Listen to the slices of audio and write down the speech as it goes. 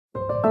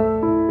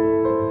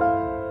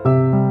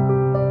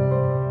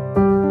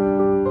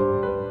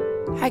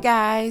Hi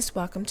guys,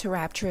 welcome to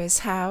Rapturous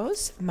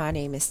House. My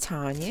name is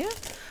Tanya.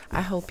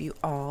 I hope you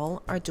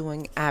all are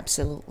doing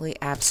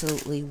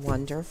absolutely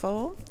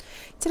wonderful.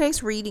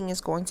 Today's reading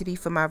is going to be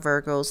for my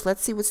Virgos.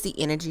 Let's see what's the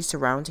energy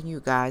surrounding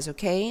you guys,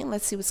 okay?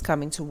 Let's see what's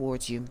coming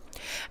towards you.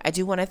 I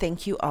do want to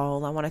thank you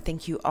all. I want to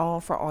thank you all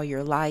for all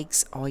your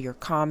likes, all your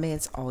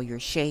comments, all your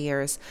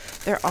shares.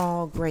 They're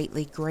all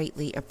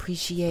greatly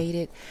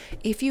appreciated.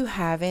 If you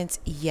haven't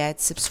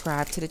yet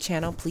subscribed to the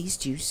channel, please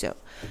do so.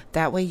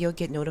 That way you'll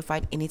get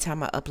notified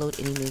anytime I upload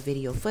any new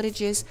video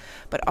footages,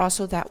 but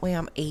also that way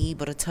I'm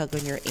able to tug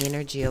on your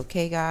energy,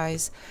 okay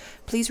guys?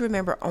 Please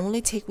remember,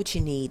 only take what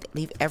you need,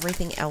 leave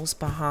everything else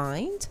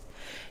behind.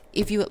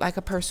 If you would like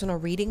a personal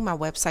reading, my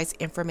website's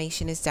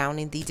information is down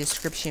in the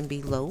description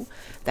below.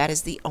 That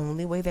is the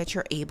only way that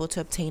you're able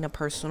to obtain a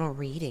personal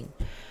reading.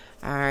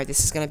 Alright,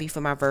 this is going to be for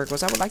my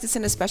Virgos. I would like to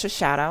send a special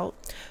shout out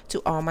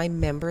to all my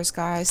members,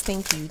 guys.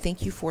 Thank you.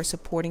 Thank you for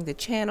supporting the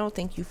channel.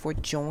 Thank you for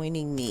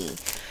joining me.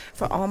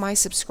 For all my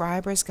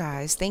subscribers,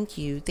 guys, thank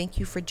you. Thank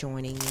you for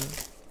joining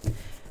me.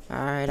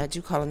 Alright, I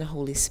do call on the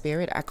Holy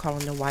Spirit. I call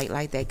on the white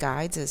light that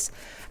guides us.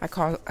 I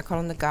call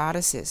on the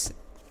goddesses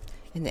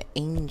and the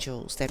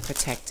angels that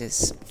protect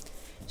us.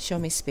 Show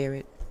me,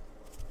 Spirit.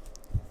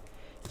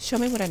 Show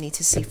me what I need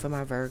to see for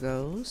my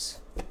Virgos.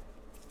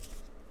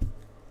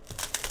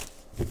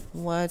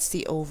 What's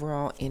the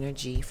overall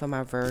energy for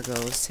my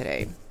Virgos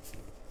today?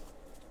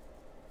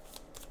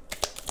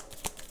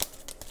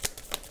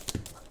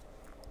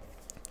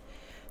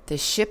 The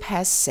ship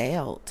has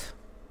sailed.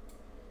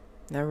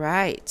 All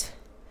right.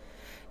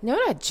 You know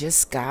what I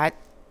just got?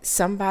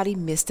 Somebody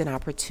missed an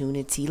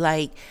opportunity.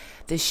 Like,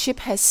 the ship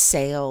has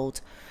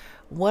sailed.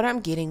 What I'm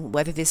getting,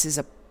 whether this is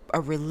a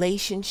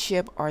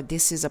relationship or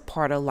this is a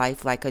part of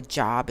life, like a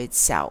job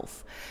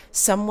itself,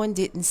 someone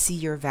didn't see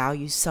your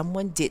value,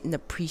 someone didn't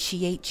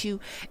appreciate you,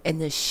 and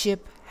the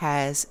ship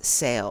has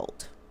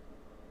sailed.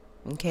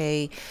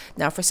 Okay,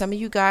 now for some of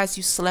you guys,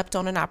 you slept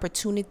on an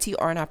opportunity,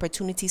 or an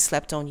opportunity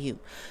slept on you.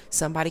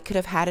 Somebody could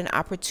have had an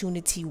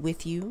opportunity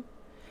with you,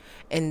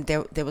 and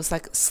there was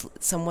like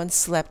someone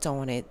slept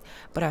on it.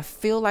 But I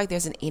feel like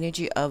there's an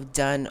energy of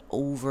done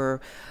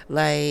over,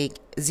 like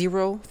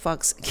zero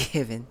fucks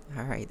given.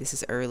 All right, this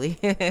is early.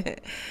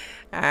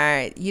 All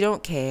right, you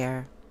don't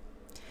care.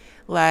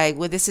 Like,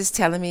 what this is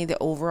telling me, the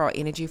overall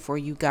energy for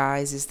you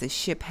guys is the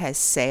ship has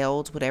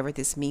sailed. Whatever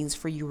this means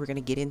for you, we're going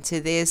to get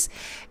into this,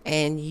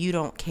 and you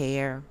don't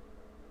care.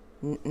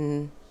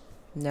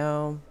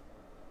 No.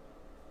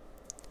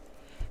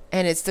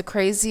 And it's the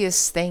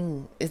craziest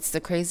thing. It's the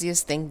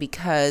craziest thing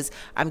because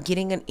I'm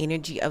getting an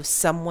energy of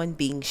someone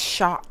being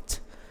shocked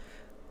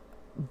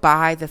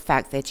by the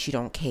fact that you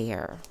don't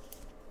care.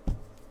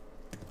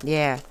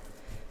 Yeah.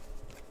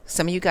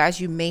 Some of you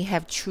guys, you may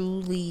have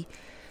truly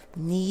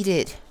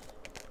needed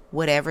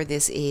whatever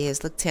this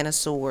is. Look, Ten of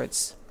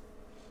Swords.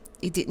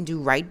 It didn't do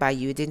right by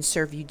you. It didn't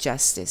serve you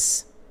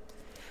justice.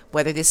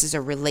 Whether this is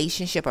a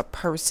relationship, a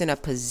person, a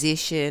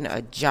position,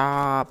 a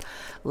job,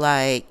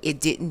 like,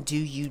 it didn't do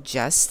you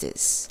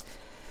justice.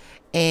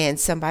 And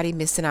somebody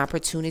missed an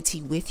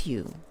opportunity with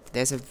you.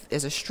 There's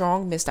a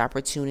strong missed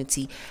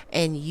opportunity,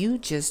 and you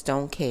just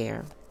don't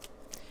care.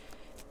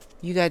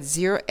 You got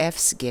 0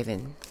 F's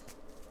given.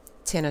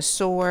 Ten of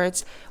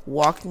Swords,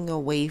 walking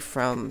away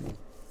from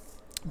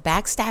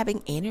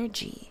backstabbing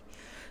energy,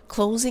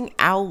 closing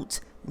out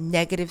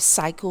negative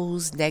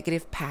cycles,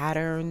 negative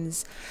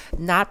patterns,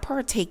 not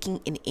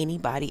partaking in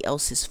anybody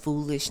else's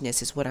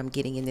foolishness is what I'm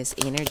getting in this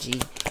energy.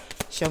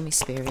 Show me,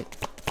 Spirit.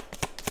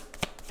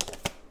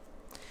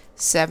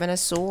 Seven of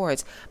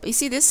Swords. But you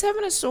see, this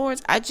Seven of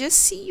Swords, I just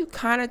see you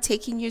kind of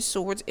taking your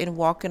swords and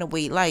walking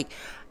away. Like,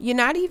 you're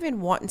not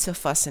even wanting to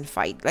fuss and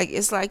fight. Like,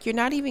 it's like you're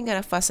not even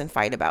going to fuss and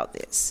fight about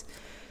this.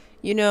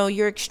 You know,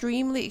 you're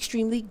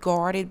extremely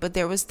guarded, but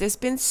there's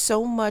been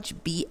so much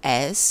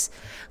BS.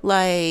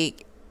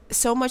 Like,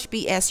 so much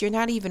BS, you're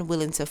not even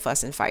willing to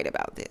fuss and fight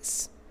about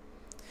this.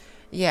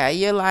 Yeah,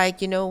 you're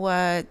like, you know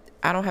what?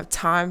 I don't have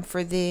time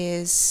for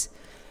this.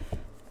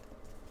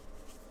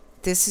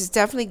 This is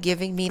definitely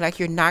giving me like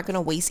you're not going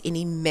to waste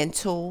any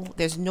mental.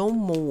 There's no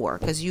more,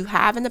 because you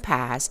have in the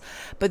past,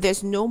 but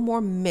there's no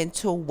more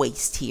mental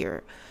waste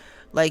here.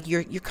 Like,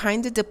 you're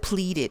kind of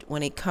depleted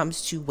when it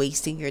comes to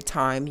wasting your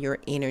time, your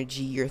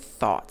energy, your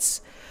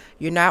thoughts.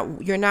 You're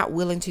not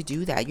willing to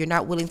do that. You're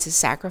not willing to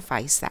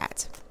sacrifice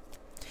that.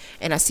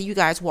 And I see you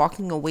guys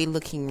walking away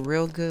looking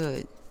real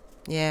good.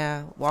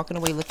 Yeah, walking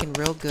away looking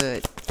real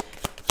good.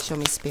 Show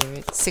me,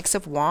 Spirit. Six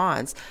of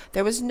Wands.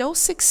 There was no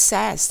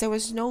success. There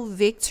was no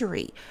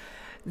victory.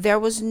 There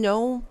was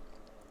no...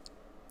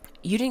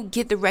 You didn't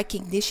get the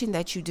recognition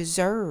that you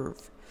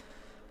deserve.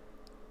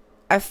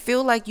 I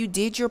feel like you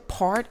did your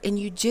part and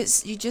you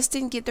just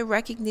didn't get the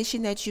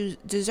recognition that you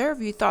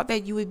deserve. You thought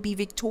that you would be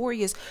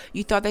victorious.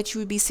 You thought that you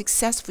would be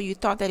successful. You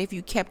thought that if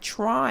you kept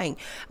trying.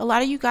 A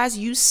lot of you guys,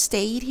 you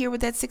stayed here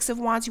with that Six of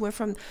Wands. You went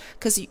from,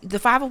 because the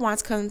Five of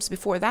Wands comes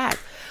before that.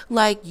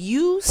 Like,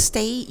 you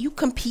stayed, you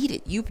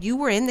competed. You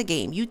were in the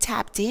game. You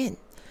tapped in.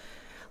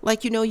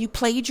 Like, you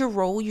played your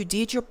role, you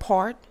did your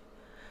part.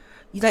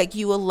 Like,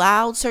 you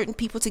allowed certain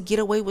people to get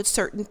away with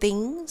certain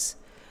things,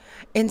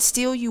 and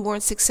still you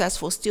weren't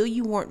successful. Still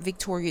you weren't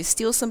victorious.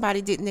 Still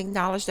somebody didn't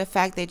acknowledge the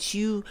fact that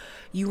you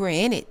were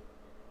in it.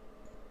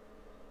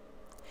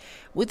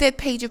 With that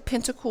Page of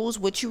Pentacles,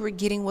 what you were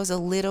getting was a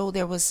little,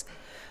 there was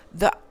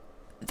the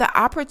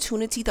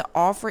opportunity, the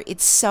offer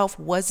itself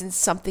wasn't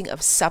something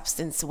of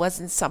substance,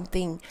 wasn't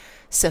something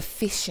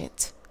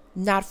sufficient.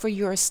 Not for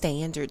your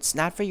standards,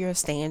 not for your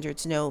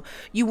standards. No,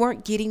 you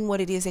weren't getting what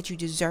it is that you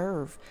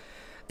deserve.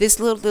 This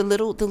the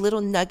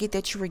little nugget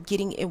that you were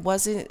getting, it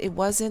wasn't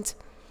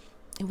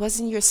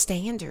your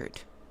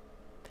standard.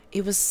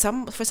 It was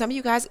for some of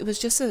you guys, it was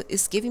just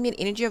it's giving me an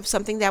energy of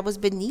something that was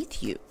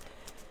beneath you.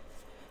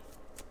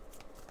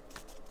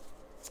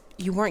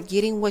 You weren't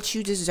getting what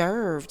you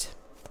deserved.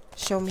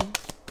 Show me.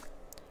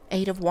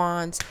 Eight of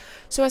Wands.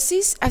 So I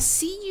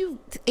see you,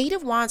 the Eight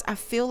of Wands. I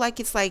feel like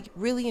it's like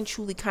really and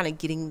truly kind of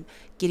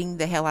getting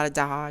the hell out of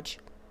Dodge.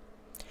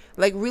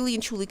 Like really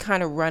and truly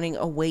kind of running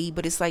away,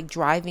 but it's like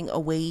driving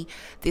away.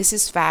 This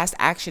is fast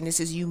action. This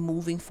is you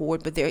moving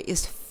forward, but there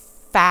is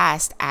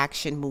fast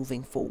action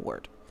moving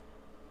forward.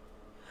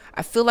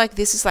 I feel like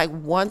this is like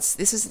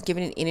this is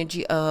giving an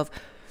energy of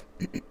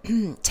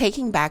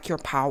taking back your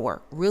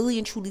power, really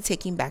and truly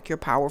taking back your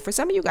power. For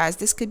some of you guys,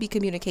 this could be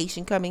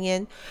communication coming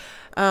in.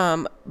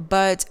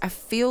 But I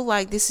feel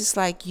like this is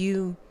like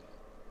you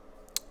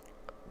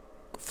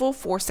full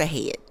force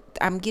ahead.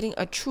 I'm getting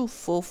a true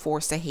full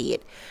force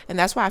ahead. And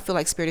that's why I feel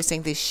like Spirit is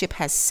saying this ship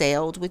has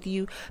sailed with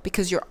you,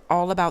 because you're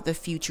all about the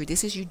future.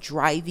 This is you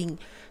driving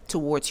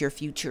towards your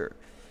future.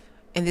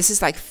 And this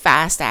is like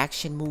fast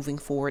action moving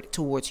forward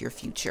towards your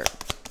future.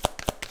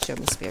 Show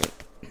me, Spirit.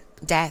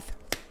 Death.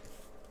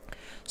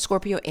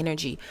 Scorpio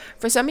energy.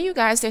 For some of you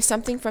guys, there's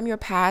something from your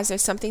past.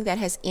 There's something that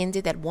has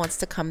ended that wants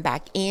to come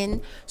back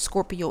in.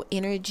 Scorpio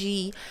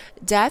energy.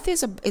 Death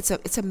is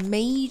it's a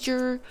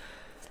major,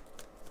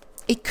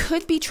 it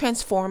could be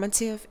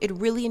transformative. It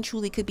really and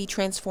truly could be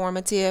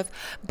transformative.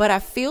 But I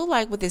feel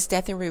like with this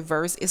death in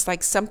reverse, it's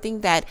like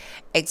something that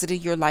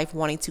exited your life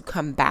wanting to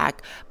come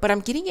back. But I'm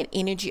getting an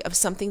energy of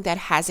something that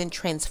hasn't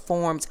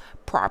transformed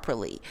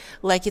properly.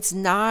 Like it's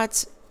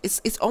not,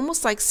 it's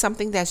almost like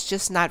something that's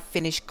just not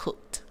finished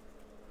cooked.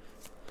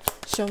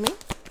 Show me.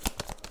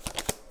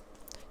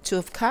 Two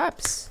of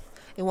Cups.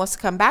 It wants to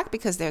come back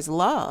because there's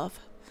love.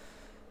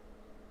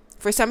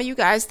 For some of you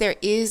guys, there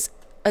is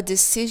a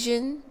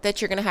decision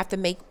that you're going to have to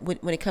make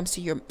when it comes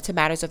to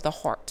matters of the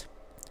heart.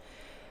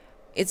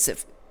 It's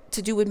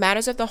to do with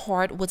matters of the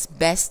heart, what's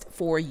best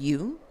for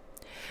you.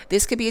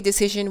 This could be a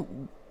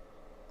decision,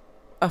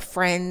 a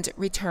friend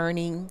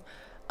returning,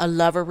 a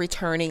lover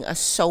returning, a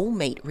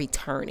soulmate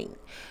returning.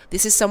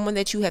 This is someone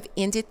that you have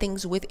ended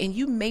things with, and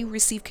you may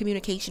receive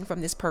communication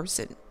from this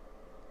person.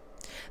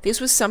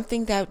 This was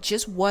something that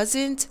just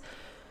wasn't,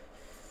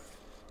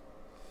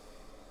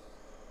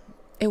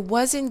 it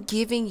wasn't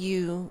giving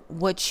you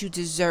what you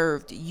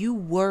deserved. You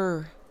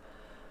were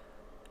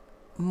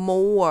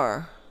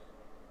more,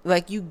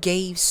 like you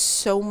gave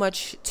so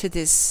much to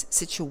this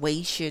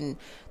situation,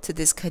 to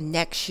this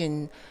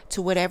connection,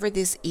 to whatever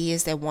this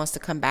is that wants to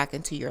come back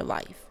into your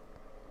life.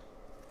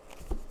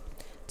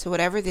 So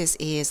whatever this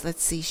is,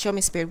 let's see. Show me,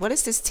 Spirit. What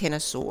is this Ten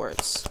of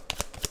Swords?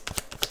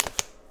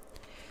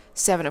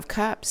 Seven of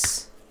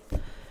Cups.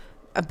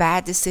 A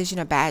bad decision,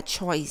 a bad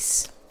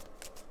choice.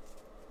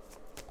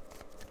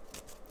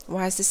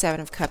 Why is the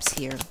Seven of Cups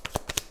here?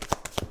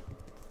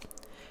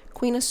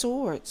 Queen of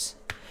Swords.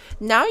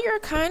 Now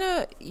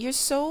you're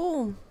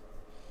so,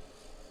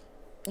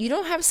 you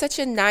don't have such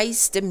a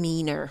nice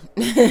demeanor.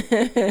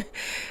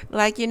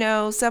 Like,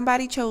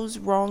 somebody chose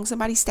wrong.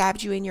 Somebody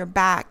stabbed you in your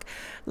back.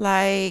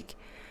 Like,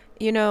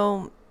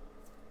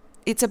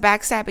 it's a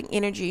backstabbing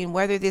energy. And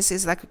whether this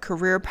is like a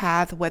career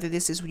path, whether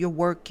this is your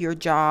work, your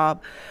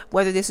job,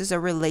 whether this is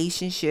a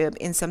relationship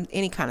in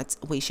any kind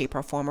of way, shape,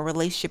 or form, a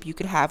relationship you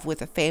could have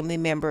with a family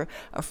member,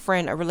 a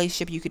friend, a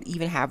relationship you could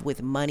even have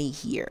with money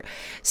here.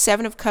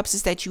 Seven of Cups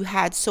is that you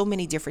had so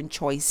many different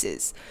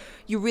choices.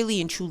 You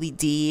really and truly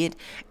did.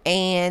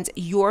 And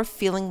you're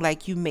feeling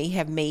like you may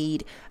have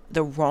made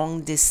the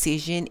wrong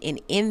decision.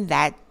 And in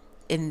that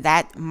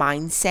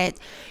mindset,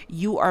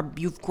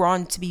 you've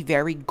grown to be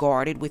very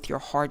guarded with your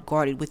heart,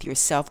 guarded with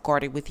yourself,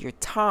 guarded with your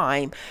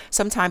time,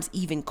 sometimes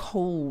even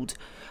cold,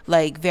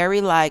 like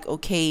very like,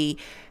 okay,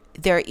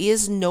 there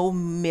is no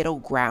middle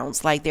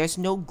grounds. Like there's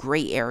no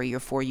gray area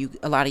for you.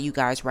 A lot of you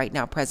guys right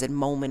now, present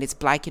moment, it's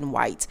black and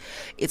white.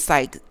 It's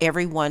like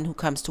everyone who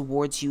comes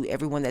towards you,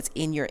 everyone that's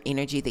in your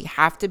energy, they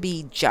have to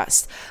be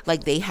just.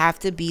 Like they have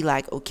to be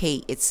like,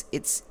 okay, it's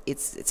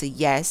a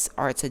yes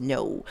or it's a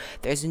no.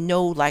 There's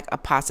no like a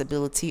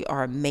possibility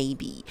or a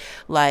maybe.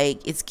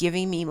 Like it's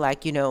giving me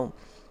like, you've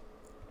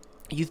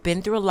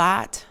been through a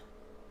lot.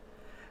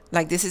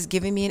 Like this is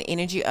giving me an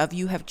energy of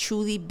you have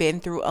truly been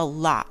through a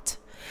lot.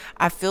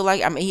 I feel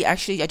like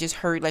I just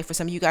heard, like, for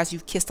some of you guys,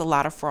 you've kissed a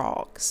lot of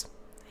frogs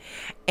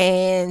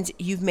and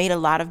you've made a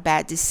lot of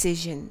bad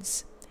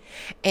decisions.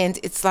 And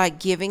it's like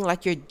giving,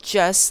 like, you're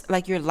just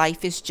like your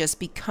life is just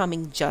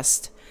becoming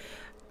just.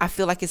 I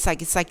feel like it's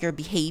like your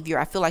behavior.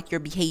 I feel like your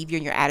behavior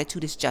and your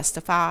attitude is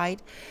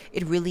justified.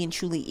 It really and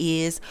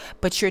truly is.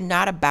 But you're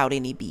not about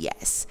any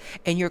BS.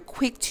 And you're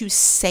quick to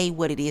say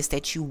what it is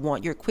that you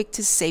want. You're quick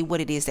to say what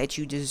it is that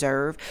you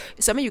deserve.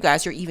 Some of you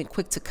guys are even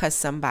quick to cuss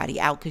somebody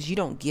out because you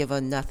don't give a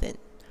nothing.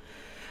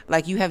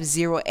 Like you have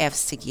 0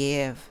 F's to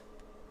give.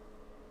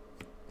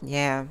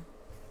 Yeah.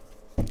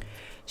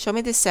 Show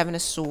me the 7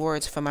 of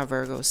Swords for my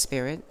Virgo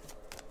spirit.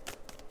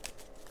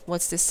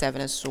 What's the 7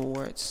 of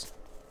Swords?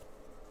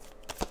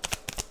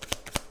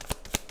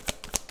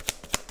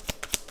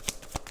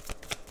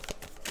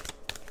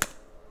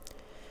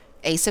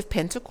 Ace of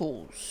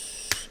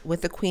Pentacles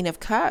with the Queen of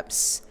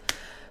Cups.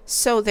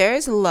 So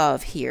there's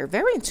love here.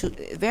 Very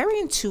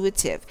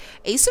intuitive.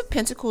 Ace of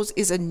Pentacles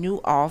is a new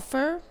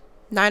offer.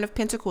 9 of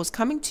Pentacles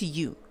coming to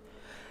you.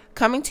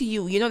 Coming to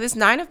you. You know, this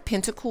 9 of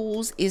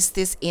Pentacles is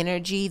this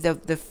energy, the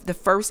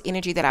first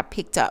energy that I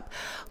picked up.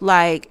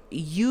 Like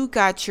you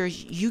got your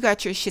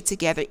shit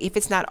together. If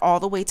it's not all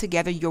the way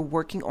together, you're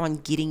working on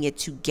getting it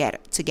to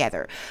get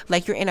together.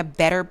 Like you're in a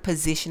better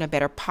position, a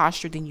better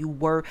posture than you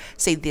were,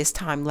 say, this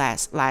time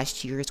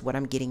last year is what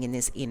I'm getting in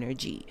this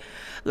energy.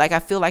 Like I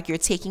feel like you're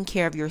taking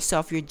care of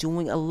yourself. You're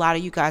doing, a lot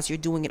of you guys, you're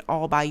doing it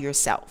all by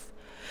yourself.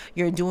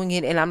 You're doing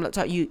it, and I'm not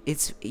telling you,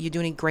 you're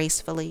doing it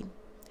gracefully.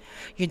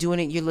 You're doing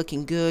it. You're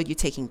looking good. You're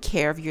taking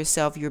care of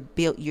yourself. You're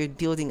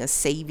building a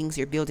savings.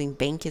 You're building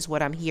bank is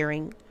what I'm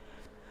hearing.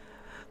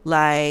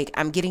 Like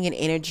I'm getting an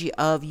energy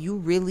of you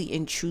really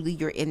and truly,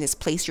 you're in this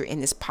place. You're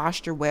in this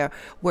posture where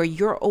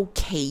you're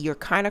okay. You're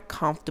kind of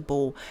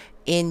comfortable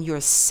in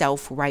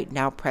yourself right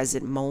now,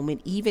 present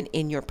moment, even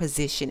in your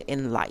position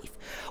in life,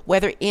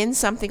 whether in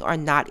something or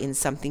not in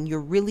something, you're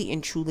really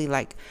and truly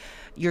like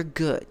you're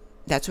good.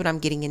 That's what I'm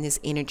getting in this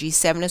energy.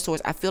 7 of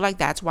Swords. I feel like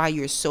that's why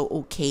you're so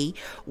okay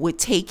with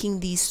taking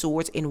these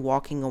swords and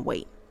walking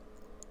away.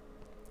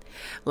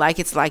 Like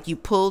it's like you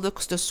pull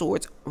the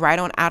swords right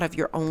on out of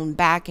your own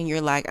back and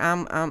you're like,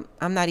 I'm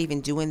not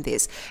even doing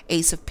this.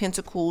 Ace of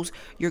Pentacles.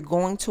 You're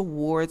going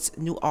towards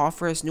new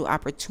offers, new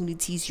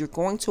opportunities. You're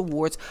going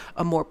towards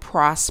a more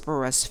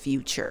prosperous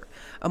future.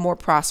 A more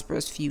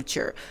prosperous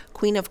future.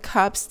 Queen of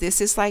Cups. This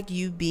is like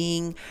you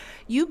being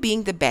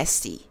the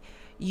bestie.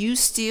 You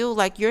still,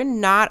 like, you're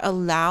not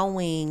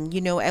allowing,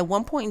 you know, at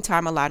one point in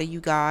time, a lot of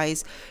you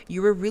guys,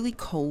 you were really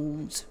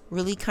cold,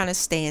 really kind of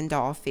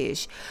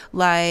standoffish,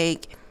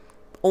 like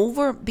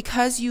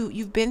because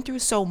you've been through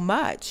so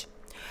much.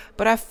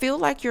 But I feel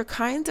like you're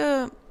kind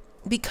of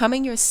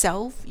becoming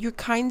yourself. You're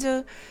kind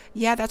of,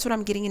 yeah, that's what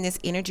I'm getting in this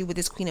energy with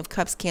this Queen of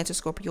Cups, Cancer,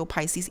 Scorpio,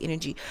 Pisces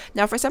energy.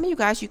 Now, for some of you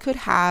guys, you could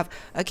have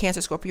a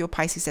Cancer, Scorpio,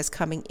 Pisces that's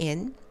coming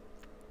in.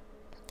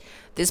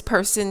 This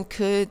person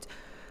could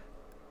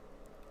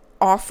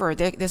offer,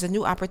 there's a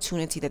new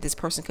opportunity that this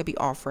person could be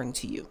offering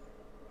to you.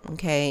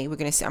 Okay, I'm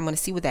gonna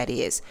see what that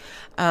is.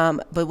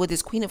 But what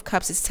this Queen of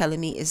Cups is telling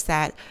me is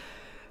that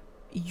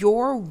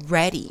you're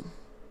ready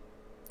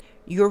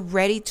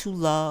to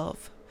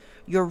love.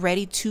 You're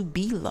ready to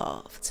be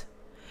loved.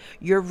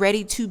 You're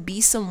ready to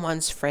be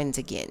someone's friend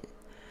again.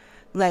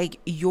 Like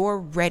you're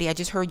ready. I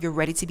just heard you're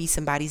ready to be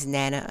somebody's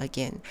nana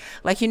again.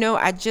 Like, you know,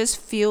 I just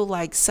feel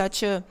like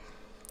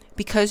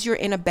because you're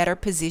in a better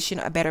position,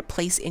 a better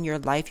place in your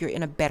life, you're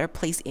in a better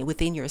place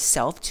within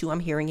yourself too.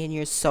 I'm hearing in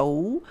your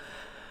soul.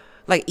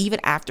 Like even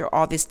after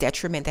all this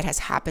detriment that has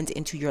happened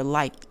into your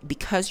life,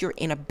 because you're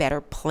in a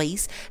better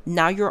place,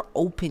 now you're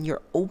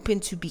open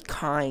to be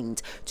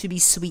kind, to be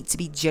sweet, to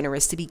be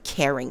generous, to be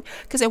caring.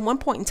 Because at one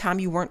point in time,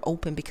 you weren't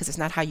open because it's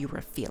not how you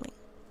were feeling.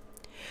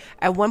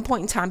 At one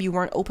point in time, you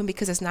weren't open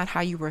because it's not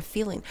how you were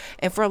feeling.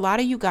 And for a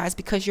lot of you guys,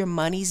 because your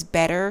money's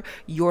better,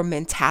 your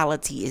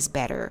mentality is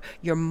better.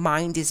 Your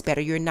mind is better.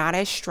 You're not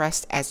as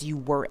stressed as you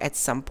were at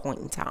some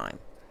point in time.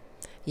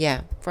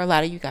 Yeah, for a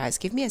lot of you guys.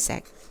 Give me a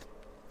sec.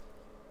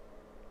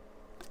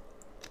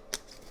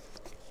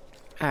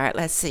 All right,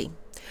 let's see.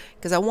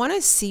 Because I want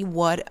to see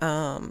what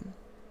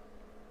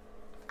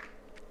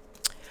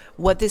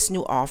this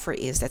new offer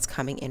is that's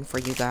coming in for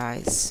you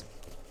guys.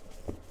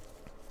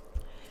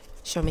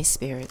 Show me,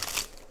 Spirit.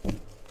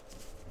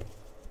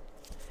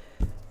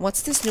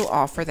 What's this new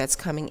offer that's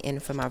coming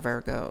in for my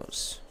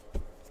Virgos?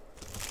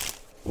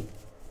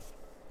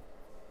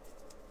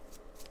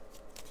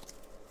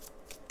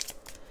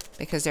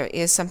 Because there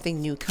is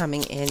something new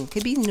coming in.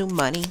 Could be new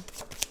money.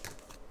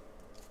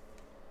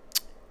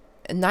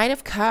 Knight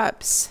of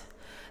Cups.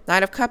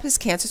 Knight of Cups is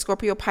Cancer,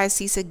 Scorpio,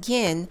 Pisces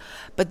again.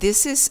 But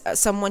this is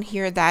someone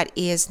here that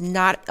is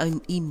not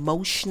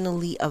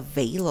emotionally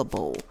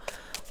available.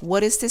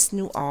 What is this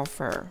new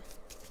offer?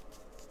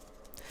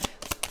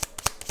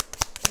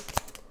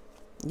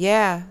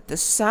 Yeah, the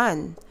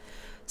Sun.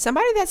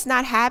 Somebody that's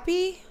not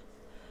happy.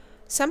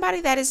 Somebody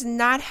that is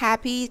not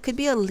happy. Could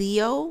be a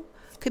Leo.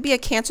 Could be a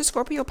Cancer,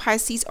 Scorpio,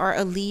 Pisces, or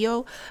a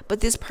Leo. But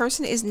this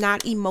person is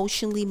not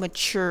emotionally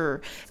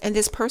mature. And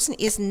this person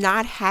is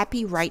not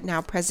happy right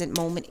now, present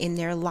moment in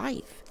their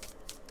life.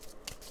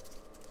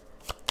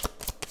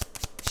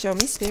 Show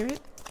me, Spirit.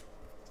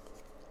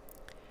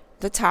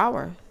 The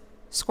Tower.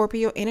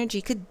 Scorpio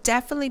energy. Could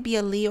definitely be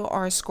a Leo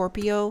or a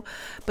Scorpio,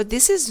 but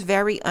this is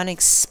very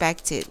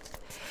unexpected.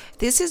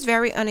 This is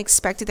very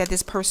unexpected that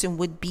this person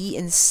would be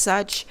in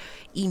such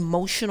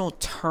emotional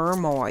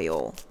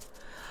turmoil.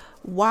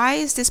 Why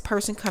is this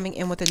person coming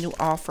in with a new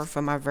offer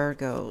for my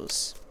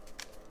Virgos?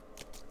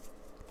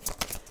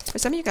 For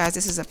some of you guys,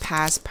 this is a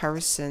past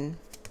person.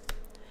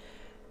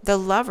 The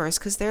Lovers,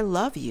 because they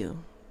love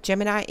you.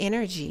 Gemini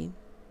energy.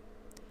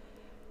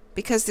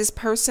 Because this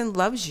person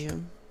loves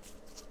you.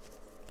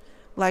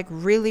 Like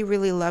really,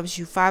 really loves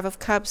you. Five of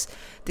Cups.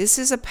 This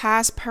is a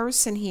past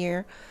person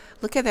here.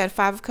 Look at that.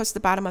 Five of Cups at the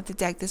bottom of the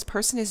deck. This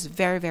person is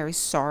very, very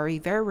sorry.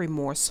 Very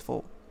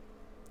remorseful.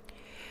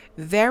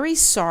 Very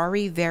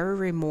sorry. Very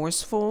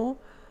remorseful.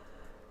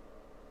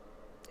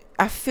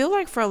 I feel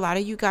like for a lot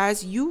of you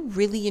guys, you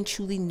really and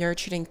truly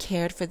nurtured and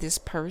cared for this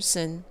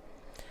person.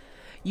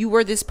 You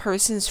were this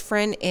person's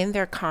friend and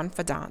their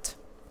confidant.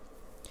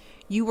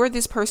 You were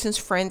this person's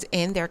friend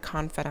and their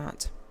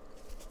confidant.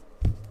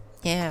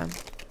 Yeah.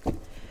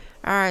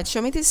 All right,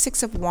 show me this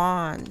Six of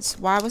Wands.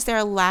 Why was there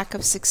a lack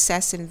of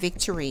success and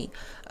victory?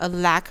 A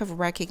lack of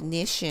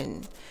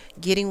recognition,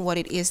 getting what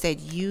it is that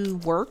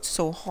you worked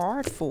so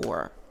hard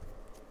for.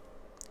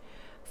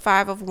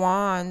 Five of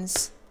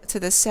Wands to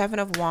the Seven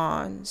of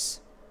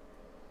Wands.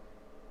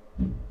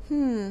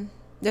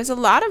 There's a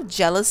lot of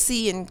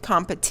jealousy and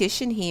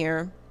competition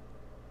here.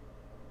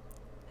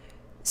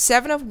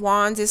 Seven of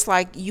Wands is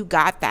like you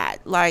got that.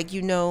 Like,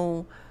 you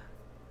know,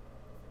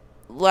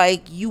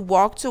 like you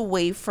walked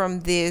away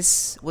from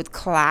this with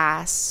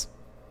class.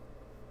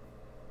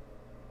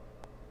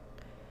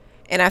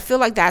 And I feel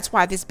like that's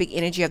why this big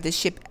energy of the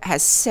ship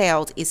has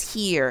sailed is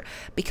here.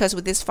 Because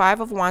with this Five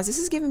of Wands, this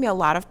is giving me a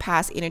lot of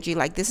past energy.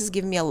 Like this is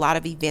giving me a lot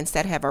of events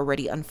that have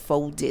already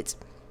unfolded.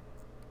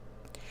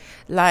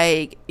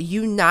 Like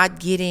you not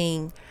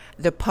getting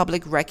the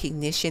public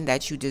recognition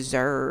that you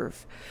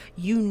deserve.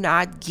 You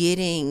not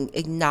getting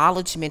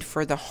acknowledgement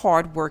for the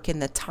hard work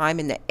and the time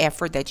and the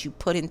effort that you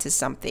put into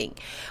something.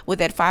 With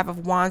that Five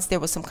of Wands, there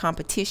was some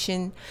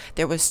competition.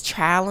 There was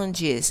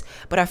challenges.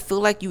 But I feel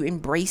like you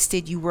embraced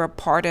it. You were a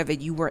part of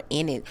it. You were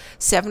in it.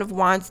 Seven of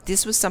Wands,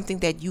 this was something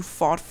that you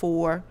fought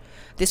for.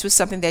 This was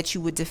something that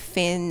you would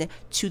defend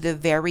to the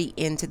very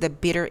end, to the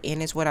bitter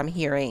end is what I'm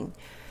hearing.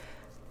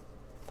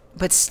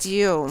 But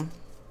still,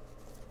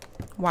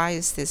 why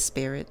is this,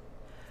 Spirit?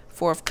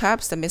 Four of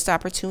Cups, the missed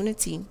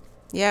opportunity.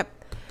 Yep.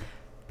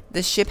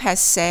 The ship has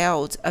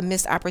sailed, a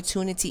missed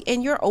opportunity,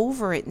 and you're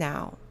over it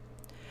now.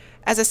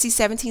 As I see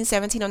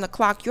 1717 on the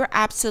clock, you're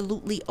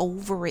absolutely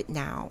over it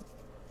now.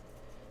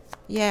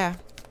 Yeah.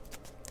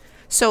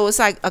 So it's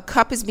like a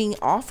cup is being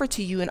offered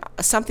to you and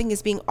something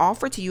is being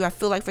offered to you. I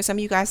feel like for some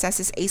of you guys, that's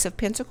this Ace of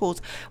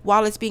Pentacles.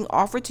 While it's being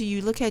offered to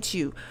you, look at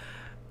you.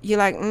 You're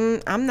like,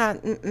 I'm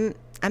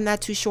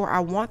not too sure I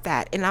want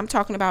that. And I'm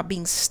talking about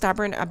being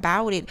stubborn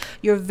about it.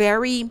 You're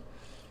very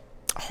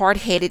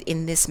hard-headed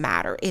in this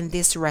matter, in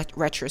this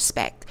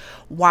retrospect.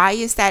 Why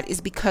is that?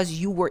 Is because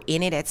you were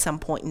in it at some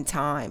point in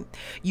time.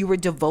 You were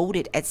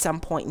devoted at some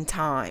point in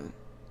time.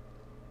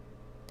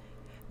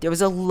 There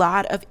was a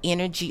lot of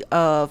energy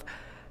of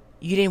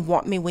you didn't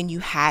want me when you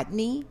had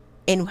me.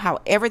 And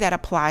however that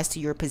applies to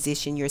your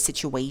position, your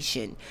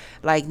situation,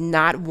 like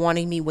not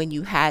wanting me when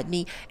you had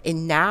me.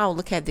 And now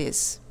look at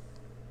this.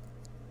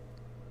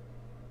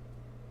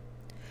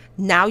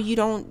 Now you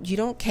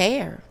don't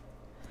care.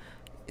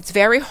 It's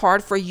very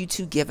hard for you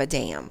to give a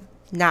damn.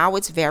 Now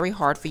it's very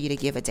hard for you to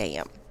give a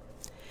damn.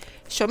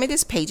 Show me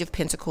this Page of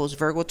Pentacles,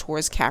 Virgo,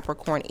 Taurus,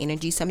 Capricorn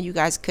energy. Some of you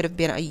guys could have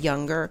been a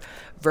younger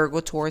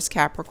Virgo, Taurus,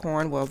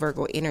 Capricorn, well,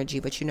 Virgo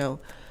energy, but you know,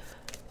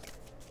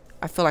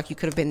 I feel like you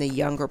could have been the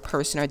younger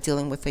person or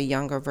dealing with a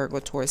younger Virgo,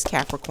 Taurus,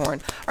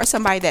 Capricorn, or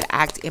somebody that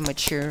act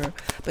immature.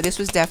 But this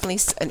was definitely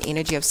an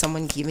energy of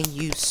someone giving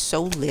you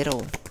so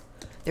little.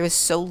 There was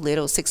so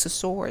little. Six of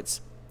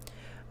Swords.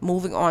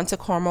 Moving on to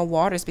calmer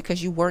waters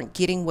because you weren't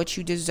getting what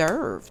you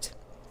deserved.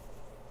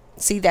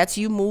 See, that's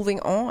you moving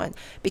on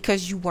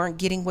because you weren't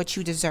getting what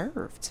you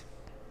deserved.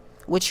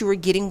 What you were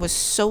getting was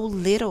so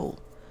little.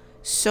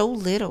 So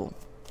little.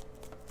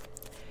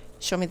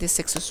 Show me the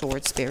Six of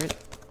Swords, Spirit.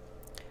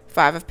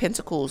 Five of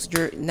Pentacles.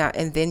 You're not,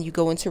 and then you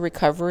go into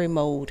recovery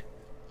mode.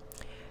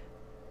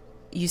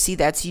 You see,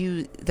 that's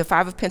you. The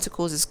Five of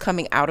Pentacles is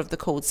coming out of the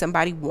code.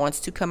 Somebody wants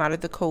to come out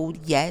of the code.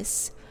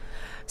 Yes.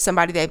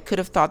 Somebody that could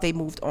have thought they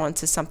moved on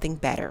to something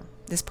better.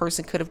 This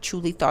person could have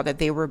truly thought that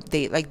they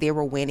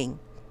were winning.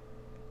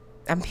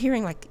 I'm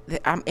hearing like,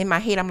 I'm in my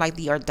head, I'm like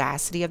the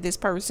audacity of this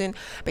person,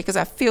 because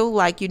I feel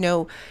like, you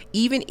know,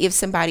 even if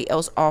somebody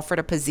else offered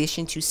a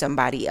position to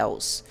somebody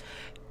else,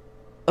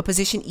 a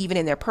position even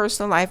in their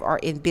personal life or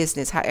in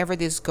business, however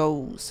this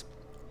goes,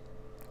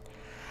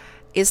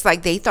 it's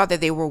like they thought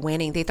that they were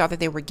winning. They thought that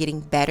they were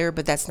getting better,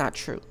 but that's not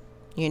true.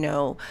 You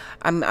know,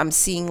 I'm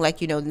seeing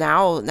like, you know,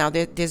 now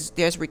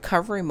there's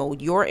recovery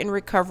mode. You're in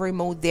recovery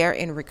mode. They're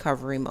in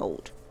recovery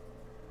mode.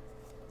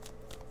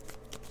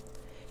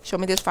 Show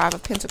me this Five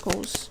of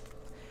Pentacles.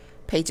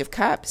 Page of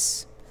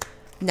Cups.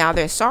 Now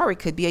they're sorry.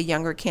 Could be a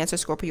younger Cancer,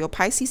 Scorpio,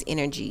 Pisces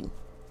energy.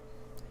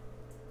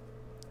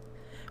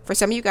 For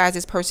some of you guys,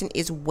 this person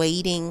is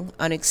waiting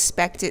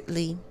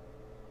unexpectedly.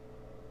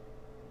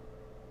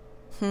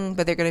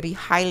 But they're going to be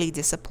highly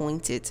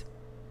disappointed.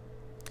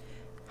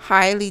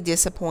 Highly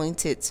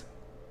disappointed.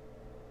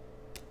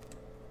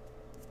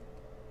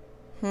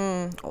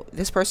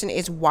 This person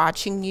is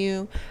watching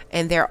you,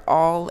 and they're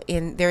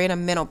in a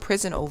mental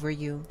prison over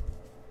you.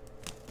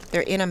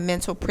 They're in a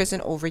mental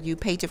prison over you.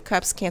 Page of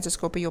Cups, Cancer,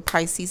 Scorpio,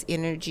 Pisces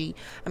energy.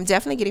 I'm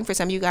definitely getting, for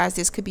some of you guys,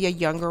 this could be a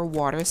younger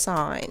water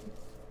sign.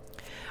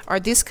 Or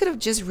this could have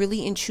just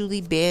really and truly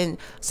been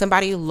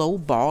somebody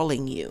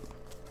lowballing you.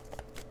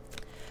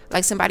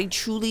 Like somebody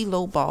truly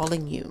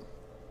lowballing you.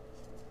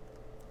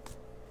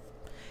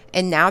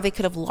 And now they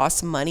could have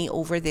lost money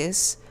over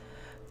this.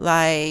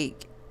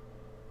 Like,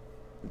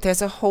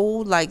 there's a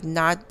whole, like,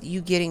 not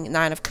you getting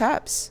 9 of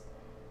Cups.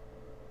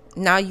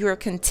 Now you're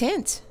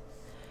content.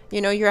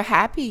 You know, you're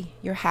happy.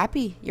 You're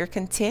happy. You're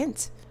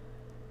content.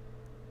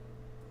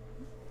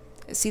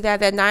 See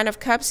that 9 of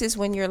Cups is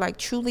when you're like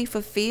truly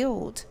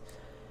fulfilled.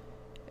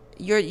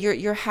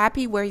 You're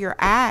happy where you're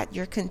at.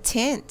 You're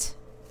content.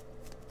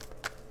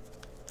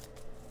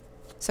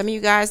 Some of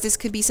you guys, this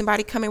could be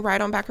somebody coming right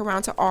on back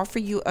around to offer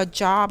you a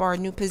job or a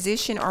new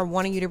position, or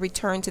wanting you to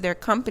return to their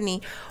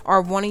company,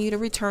 or wanting you to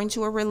return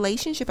to a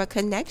relationship, a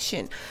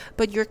connection.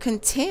 But you're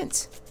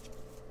content.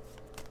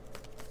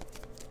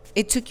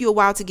 It took you a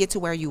while to get to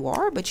where you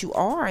are, but you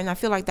are. And I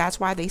feel like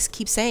that's why they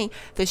keep saying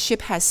the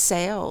ship has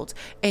sailed.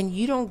 And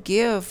you don't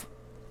give.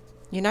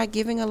 You're not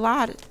giving a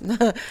lot.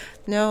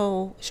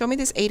 No. Show me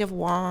this 8 of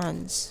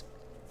Wands.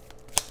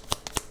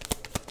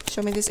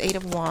 Show me this 8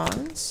 of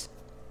Wands.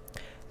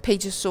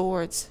 Page of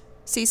Swords.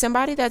 See,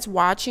 somebody that's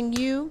watching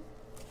you.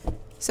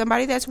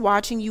 Somebody that's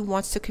watching you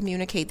wants to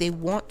communicate. They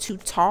want to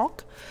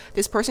talk.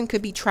 This person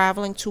could be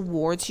traveling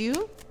towards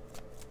you.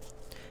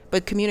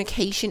 But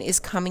communication is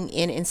coming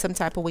in some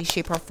type of way,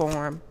 shape, or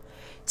form.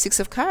 6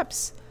 of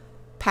Cups.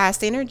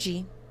 Past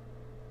energy.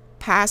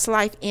 Past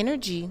life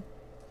energy.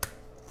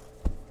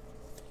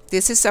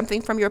 This is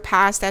something from your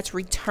past that's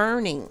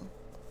returning.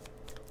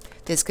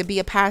 This could be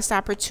a past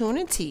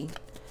opportunity.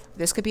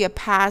 This could be a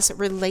past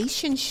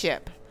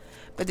relationship.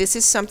 But this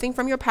is something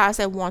from your past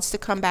that wants to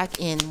come back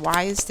in.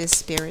 Why is this,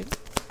 Spirit?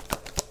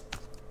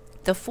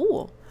 The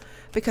Fool.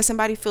 Because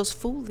somebody feels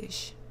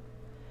foolish.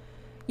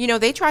 You know,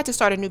 they tried to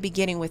start a new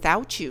beginning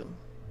without you.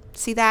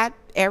 See that?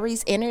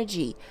 Aries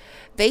energy.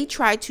 They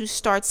tried to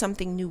start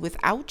something new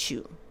without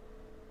you.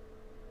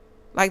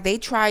 Like they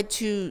tried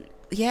to,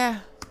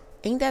 yeah,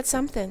 ain't that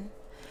something?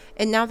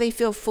 And now they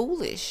feel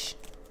foolish.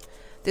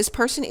 This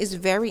person is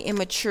very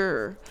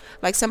immature.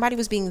 Like somebody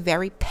was being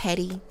very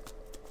petty.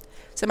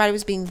 Somebody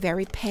was being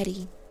very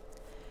petty.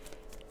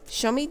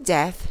 Show me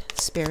Death,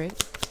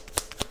 Spirit.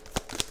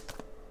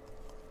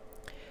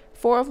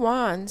 4 of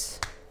Wands.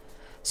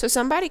 So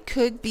somebody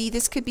could be,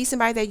 this could be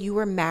somebody that you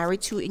were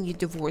married to and you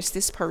divorced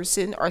this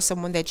person, or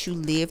someone that you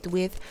lived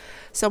with,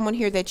 someone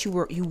here that you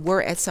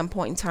were at some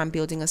point in time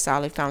building a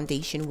solid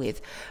foundation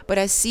with. But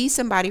I see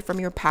somebody from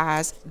your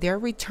past, they're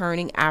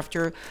returning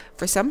after,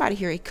 for somebody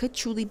here, it could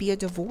truly be a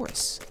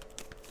divorce.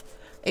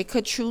 It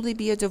could truly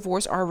be a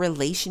divorce or a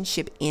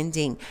relationship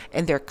ending,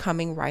 and they're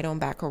coming right on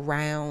back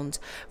around.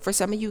 For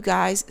some of you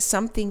guys,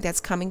 something that's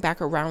coming back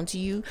around to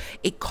you,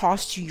 it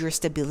cost you your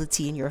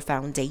stability and your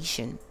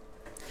foundation.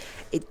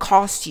 It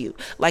cost you.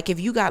 Like if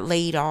you got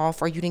laid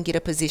off or you didn't get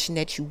a position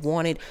that you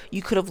wanted,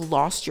 you could have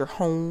lost your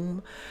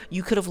home.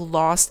 You could have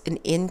lost an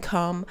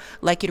income.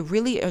 Like it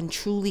really and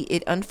truly,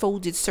 it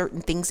unfolded certain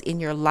things in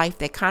your life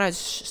that kind of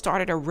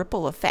started a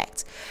ripple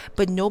effect.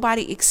 But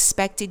nobody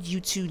expected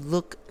you to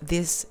look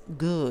this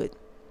good.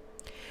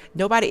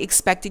 Nobody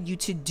expected you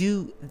to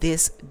do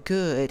this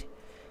good,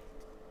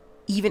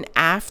 even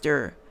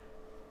after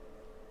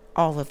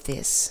all of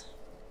this.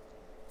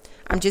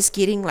 I'm just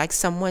getting like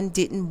someone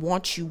didn't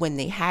want you when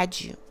they had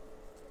you.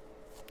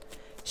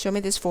 Show me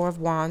this 4 of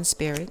Wands,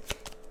 Spirit.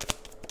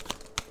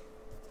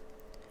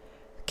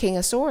 King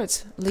of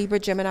Swords, Libra,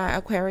 Gemini,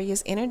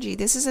 Aquarius energy.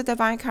 This is a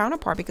divine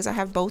counterpart because I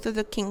have both of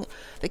the king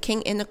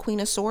and the Queen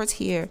of Swords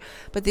here.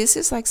 But this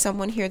is like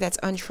someone here that's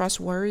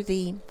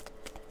untrustworthy.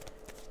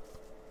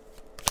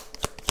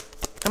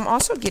 I'm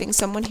also getting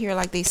someone here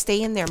like they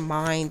stay in their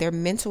mind. Their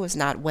mental is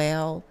not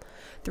well.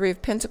 3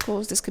 of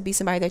Pentacles. This could be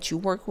somebody that you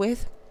work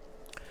with.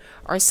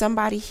 Or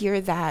somebody here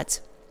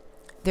that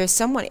there's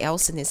someone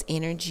else in this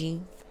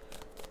energy.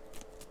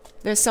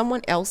 There's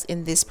someone else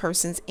in this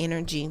person's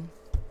energy.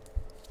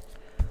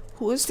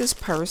 Who is this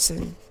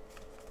person,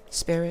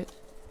 Spirit?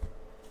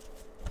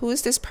 Who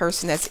is this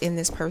person that's in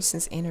this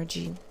person's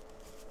energy?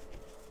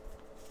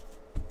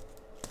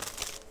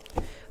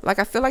 Like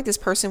I feel like this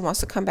person wants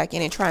to come back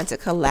in and trying to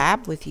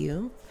collab with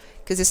you,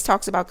 because this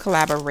talks about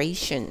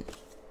collaboration.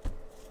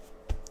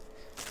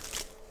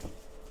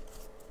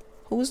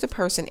 Who is the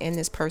person in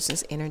this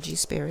person's energy,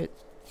 Spirit?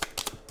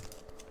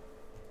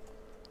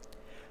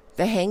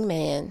 The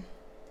Hangman.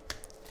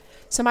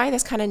 Somebody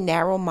that's kind of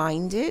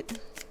narrow-minded.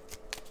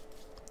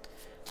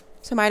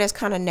 Somebody that's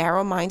kind of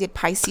narrow-minded,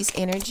 Pisces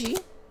energy.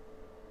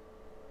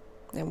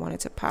 They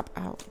wanted to pop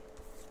out.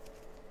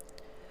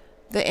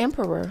 The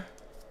Emperor.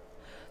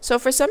 So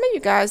for some of you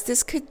guys,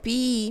 this could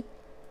be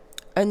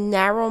a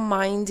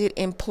narrow-minded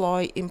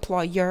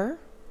employer.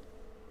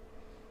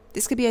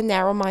 This could be a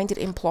narrow-minded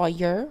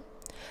employer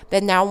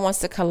that now wants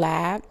to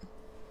collab.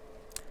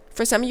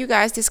 For some of you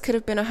guys, this could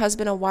have been a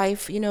husband or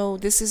wife. You know,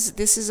 this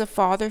is a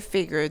father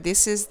figure.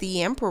 This is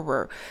the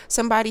emperor.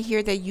 Somebody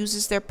here that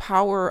uses their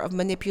power of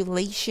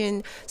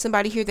manipulation.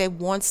 Somebody here that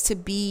wants to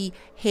be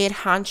head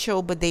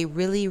honcho, but they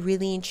really,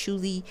 really and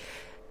truly,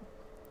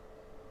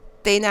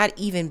 they're not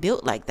even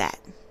built like that.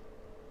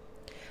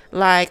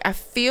 Like, I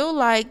feel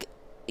like,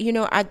 you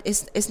know,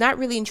 it's not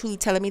really and truly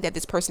telling me that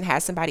this person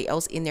has somebody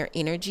else in their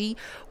energy.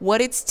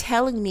 What it's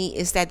telling me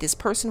is that this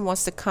person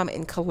wants to come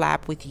and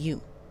collab with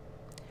you.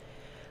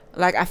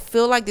 Like, I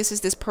feel like this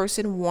is this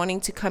person wanting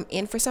to come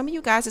in. For some of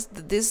you guys,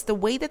 this the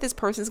way that this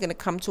person is going to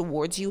come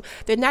towards you.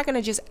 They're not going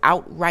to just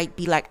outright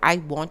be like, I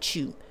want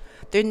you.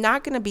 They're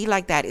not going to be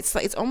like that. It's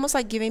like, it's almost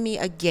like giving me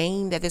a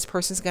game that this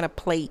person's going to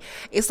play.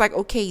 It's like,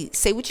 okay,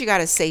 say what you got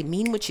to say,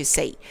 mean what you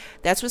say.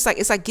 That's what's like.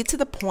 It's like, get to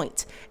the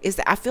point. Is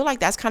that I feel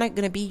like that's kind of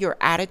going to be your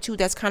attitude.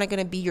 That's kind of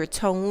going to be your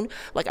tone.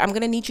 Like, I'm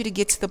going to need you to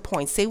get to the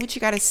point. Say what you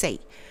got to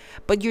say.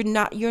 But you're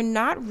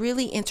not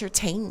really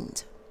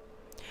entertained.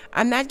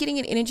 I'm not getting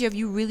an energy of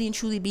you really and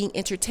truly being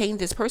entertained.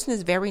 This person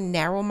is very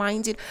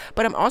narrow-minded,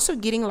 but I'm also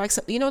getting like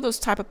some, you know, those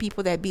type of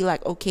people that be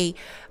like, okay,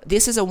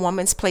 this is a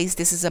woman's place.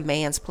 This is a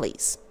man's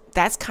place.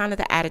 That's kind of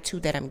the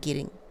attitude that I'm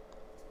getting.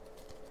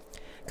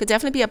 Could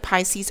definitely be a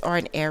Pisces or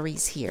an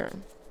Aries here.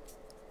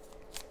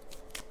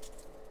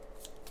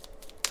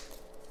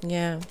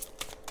 Yeah.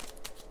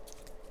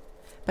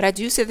 But I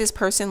do see this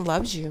person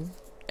loves you.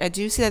 I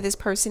do see that this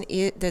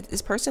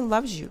person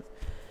loves you.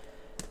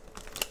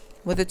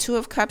 With the Two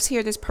of Cups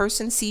here, this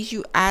person sees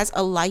you as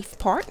a life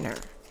partner.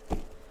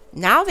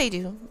 Now they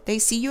do. They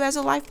see you as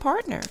a life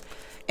partner.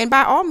 And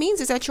by all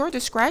means, it's at your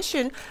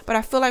discretion. But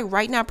I feel like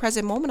right now,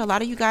 present moment, a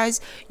lot of you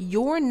guys,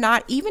 you're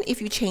not, even if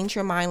you change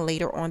your mind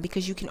later on,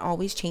 because you can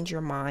always change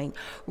your mind.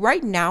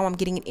 Right now, I'm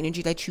getting an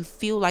energy that you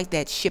feel like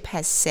that ship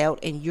has sailed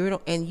and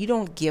you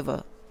don't give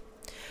a,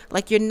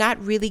 like you're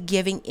not really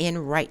giving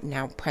in right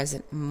now,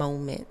 present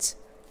moment.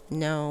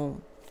 No.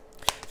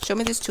 Show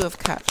me this Two of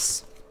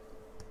Cups.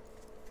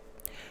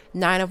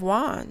 Nine of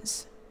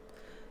Wands.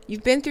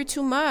 You've been through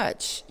too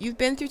much. You've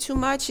been through too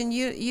much,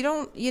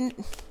 and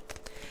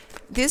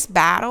this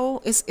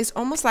battle is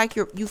almost like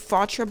you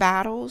fought your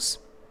battles,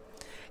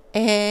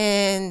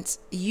 and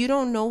you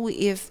don't know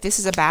if this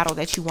is a battle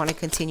that you want to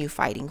continue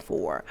fighting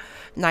for.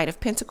 Knight of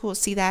Pentacles.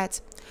 See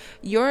that?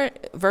 Your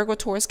Virgo,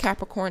 Taurus,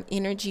 Capricorn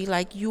energy,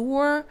 like you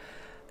were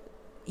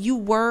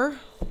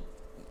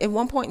at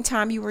one point in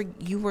time,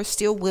 you were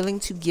still willing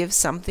to give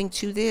something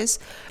to this,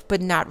 but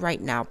not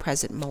right now,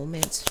 present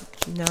moment.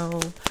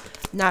 No,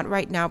 not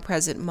right now,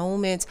 present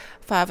moment.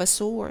 Five of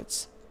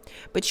Swords.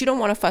 But you don't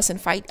want to fuss and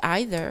fight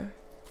either.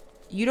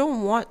 You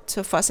don't want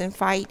to fuss and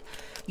fight.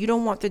 You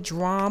don't want the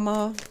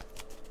drama.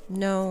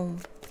 No.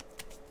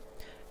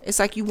 It's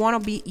like you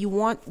want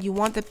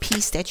the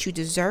peace that you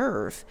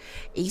deserve.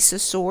 Ace of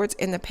Swords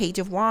and the Page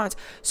of Wands.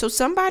 So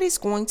somebody's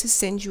going to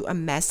send you a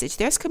message.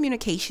 There's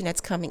communication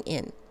that's coming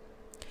in.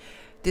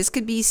 This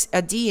could be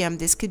a DM.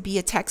 This could be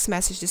a text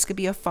message. This could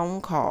be a phone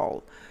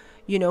call.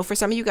 You know, for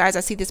some of you guys, I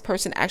see this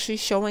person actually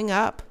showing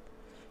up,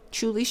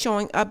 truly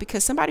showing up,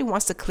 because somebody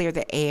wants to clear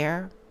the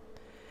air.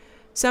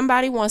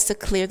 Somebody wants to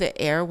clear the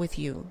air with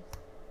you.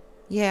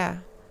 Yeah.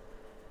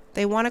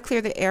 They want to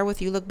clear the air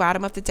with you. Look,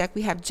 bottom of the deck,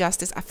 we have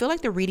Justice. I feel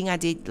like the reading I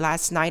did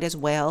last night as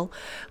well,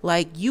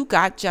 like you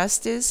got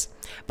justice,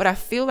 but I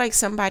feel like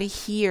somebody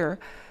here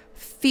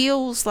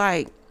feels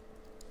like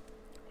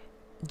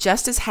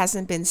justice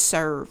hasn't been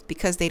served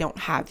because they don't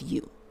have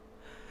you,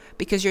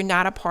 because you're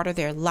not a part of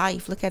their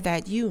life. Look at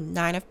that. You,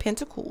 Nine of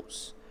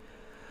Pentacles.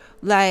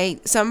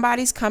 Like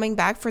somebody's coming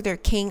back for their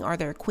king or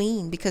their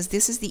queen, because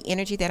this is the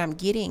energy that I'm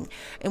getting.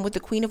 And with the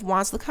Queen of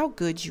Wands, look how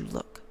good you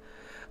look.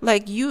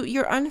 Like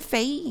you're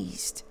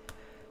unfazed.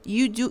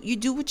 You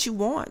do what you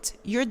want.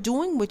 You're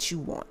doing what you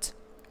want.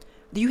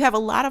 You have a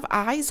lot of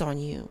eyes on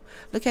you.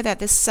 Look at that.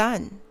 The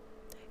Sun.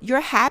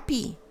 You're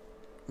happy.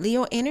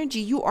 Leo energy,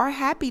 you are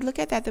happy. Look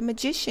at that. The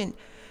Magician.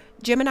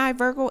 Gemini,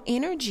 Virgo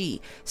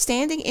energy.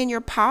 Standing in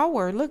your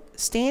power. Look,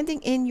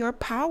 standing in your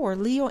power.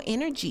 Leo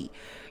energy.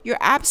 You're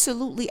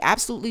absolutely,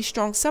 absolutely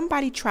strong.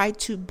 Somebody tried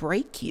to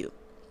break you.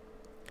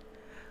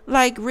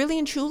 Like really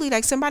and truly,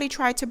 like somebody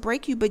tried to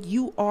break you, but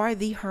you are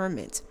the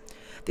Hermit.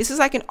 This is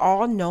like an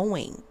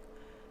all-knowing.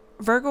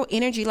 Virgo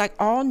energy, like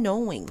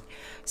all-knowing.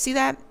 See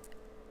that?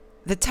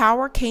 The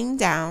Tower came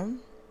down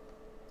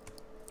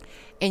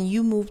and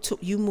you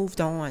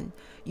moved on.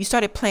 You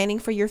started planning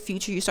for your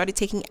future. You started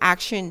taking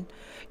action.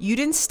 You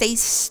didn't stay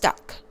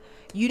stuck.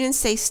 You didn't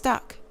stay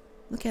stuck.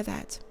 Look at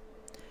that.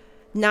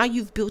 Now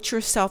you've built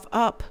yourself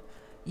up.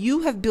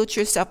 You have built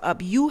yourself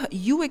up.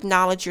 You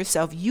acknowledge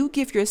yourself. You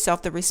give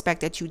yourself the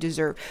respect that you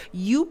deserve.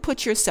 You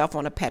put yourself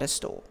on a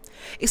pedestal.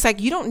 It's like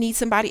you don't need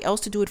somebody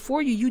else to do it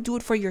for you. You do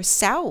it for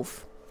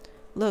yourself.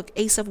 Look,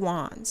 Ace of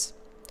Wands.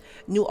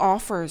 New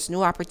offers,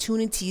 new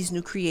opportunities,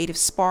 new creative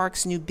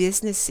sparks, new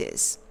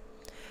businesses.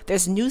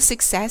 There's new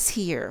success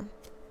here.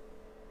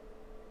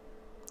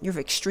 You're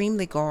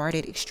extremely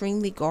guarded,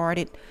 extremely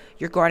guarded.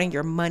 You're guarding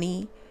your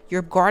money.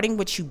 You're guarding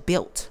what you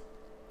built.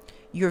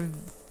 You're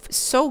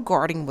so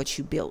guarding what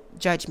you built.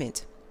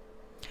 Judgment.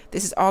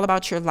 This is all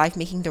about your life,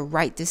 making the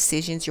right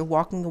decisions. You're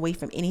walking away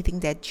from anything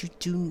that you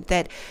do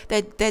that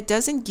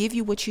doesn't give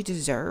you what you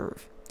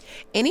deserve.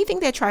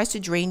 Anything that tries to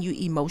drain you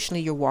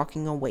emotionally, you're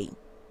walking away.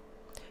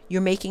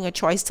 You're making a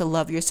choice to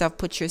love yourself,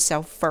 put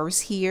yourself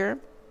first here.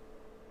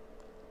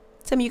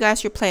 Some of you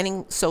guys, you're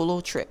planning solo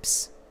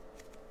trips.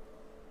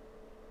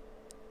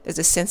 There's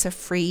a sense of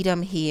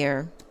freedom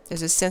here.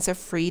 There's a sense of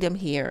freedom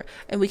here.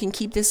 And we can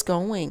keep this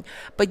going.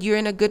 But you're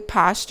in a good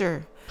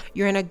posture.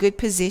 You're in a good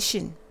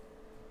position.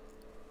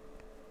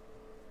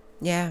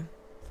 Yeah.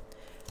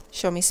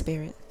 Show me,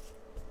 Spirit.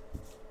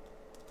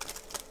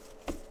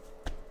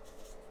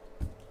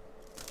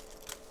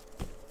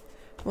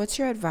 What's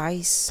your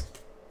advice?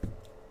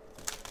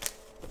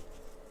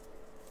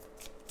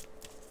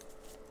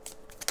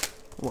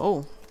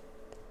 Whoa.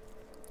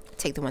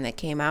 Take the one that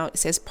came out. It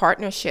says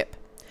partnership.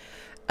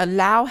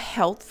 Allow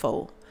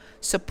healthful,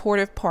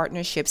 supportive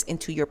partnerships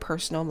into your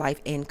personal life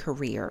and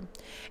career,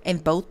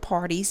 and both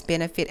parties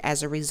benefit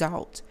as a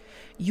result.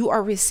 You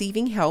are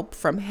receiving help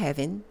from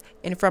heaven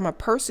and from a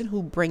person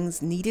who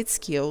brings needed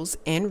skills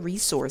and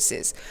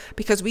resources,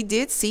 because we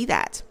did see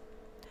that.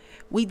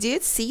 We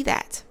did see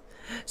that.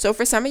 So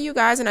for some of you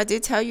guys, and I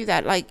did tell you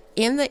that, like,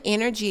 in the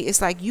energy, it's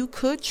like you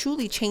could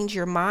truly change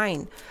your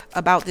mind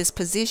about this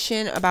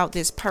position, about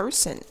this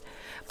person,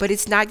 but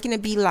it's not going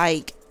to be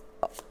like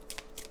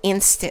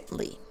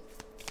instantly.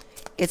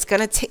 It's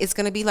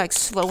gonna be like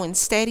slow and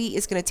steady.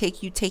 It's gonna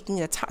take you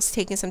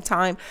taking some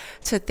time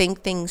to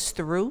think things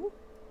through.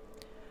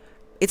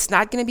 It's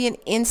not gonna be an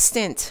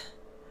instant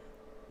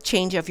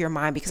change of your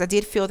mind, because I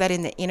did feel that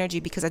in the energy,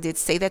 because I did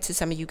say that to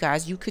some of you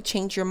guys. You could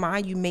change your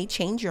mind. You may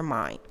change your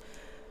mind,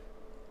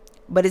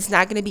 but it's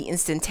not gonna be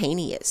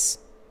instantaneous.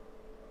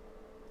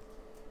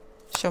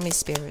 Show me,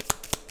 Spirit.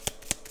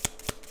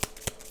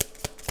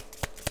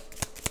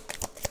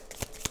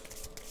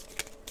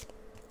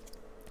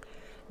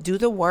 Do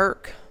the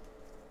work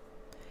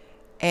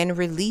and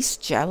release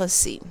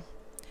jealousy.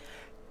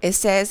 It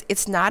says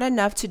it's not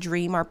enough to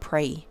dream or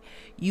pray.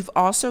 You've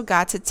also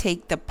got to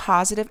take the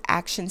positive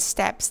action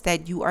steps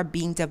that you are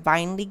being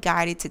divinely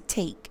guided to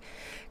take.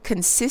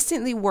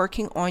 Consistently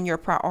working on your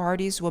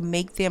priorities will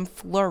make them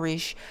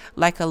flourish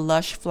like a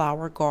lush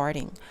flower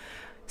garden.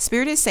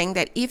 Spirit is saying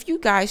that if you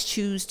guys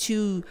choose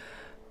to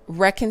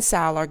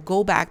reconcile or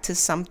go back to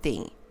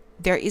something,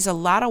 there is a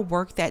lot of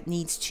work that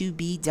needs to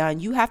be done.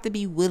 You have to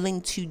be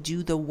willing to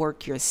do the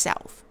work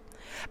yourself.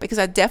 Because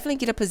I definitely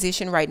get a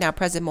position right now,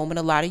 present moment.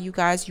 A lot of you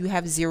guys, you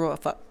have zero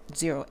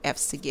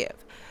F's to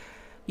give.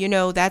 You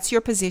know, that's your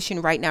position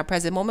right now,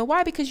 present moment.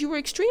 Why? Because you were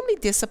extremely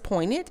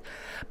disappointed.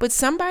 But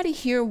somebody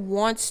here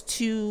wants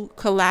to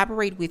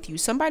collaborate with you.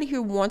 Somebody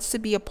here wants to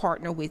be a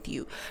partner with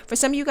you. For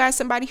some of you guys,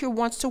 somebody here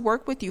wants to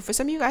work with you. For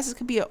some of you guys, it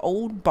could be an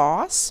old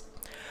boss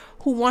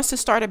who wants to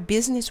start a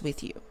business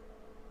with you.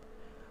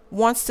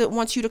 Wants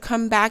you to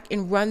come back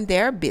and run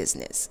their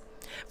business.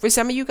 For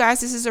some of you guys,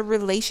 this is a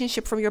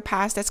relationship from your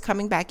past that's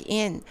coming back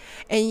in.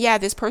 And yeah,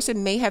 this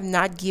person may have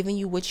not given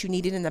you what you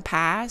needed in the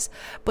past,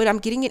 but I'm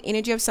getting an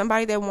energy of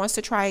somebody that wants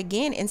to try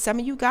again. And some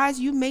of you guys,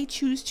 you may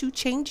choose to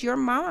change your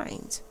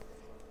mind.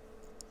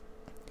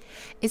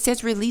 It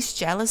says release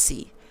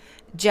jealousy.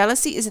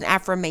 Jealousy is an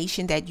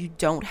affirmation that you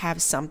don't have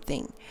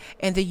something,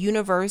 and the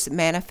universe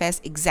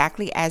manifests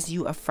exactly as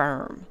you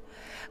affirm.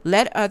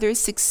 Let others'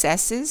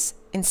 successes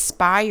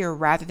inspire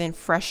rather than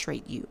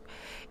frustrate you.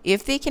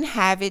 If they can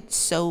have it,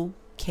 so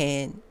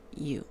can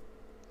you.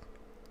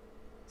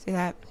 See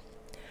that?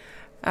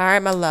 All right,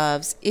 my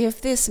loves.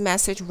 If this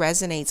message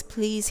resonates,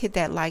 please hit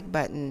that like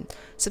button.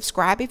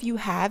 Subscribe if you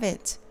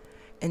haven't.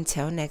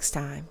 Until next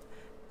time.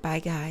 Bye,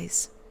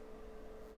 guys.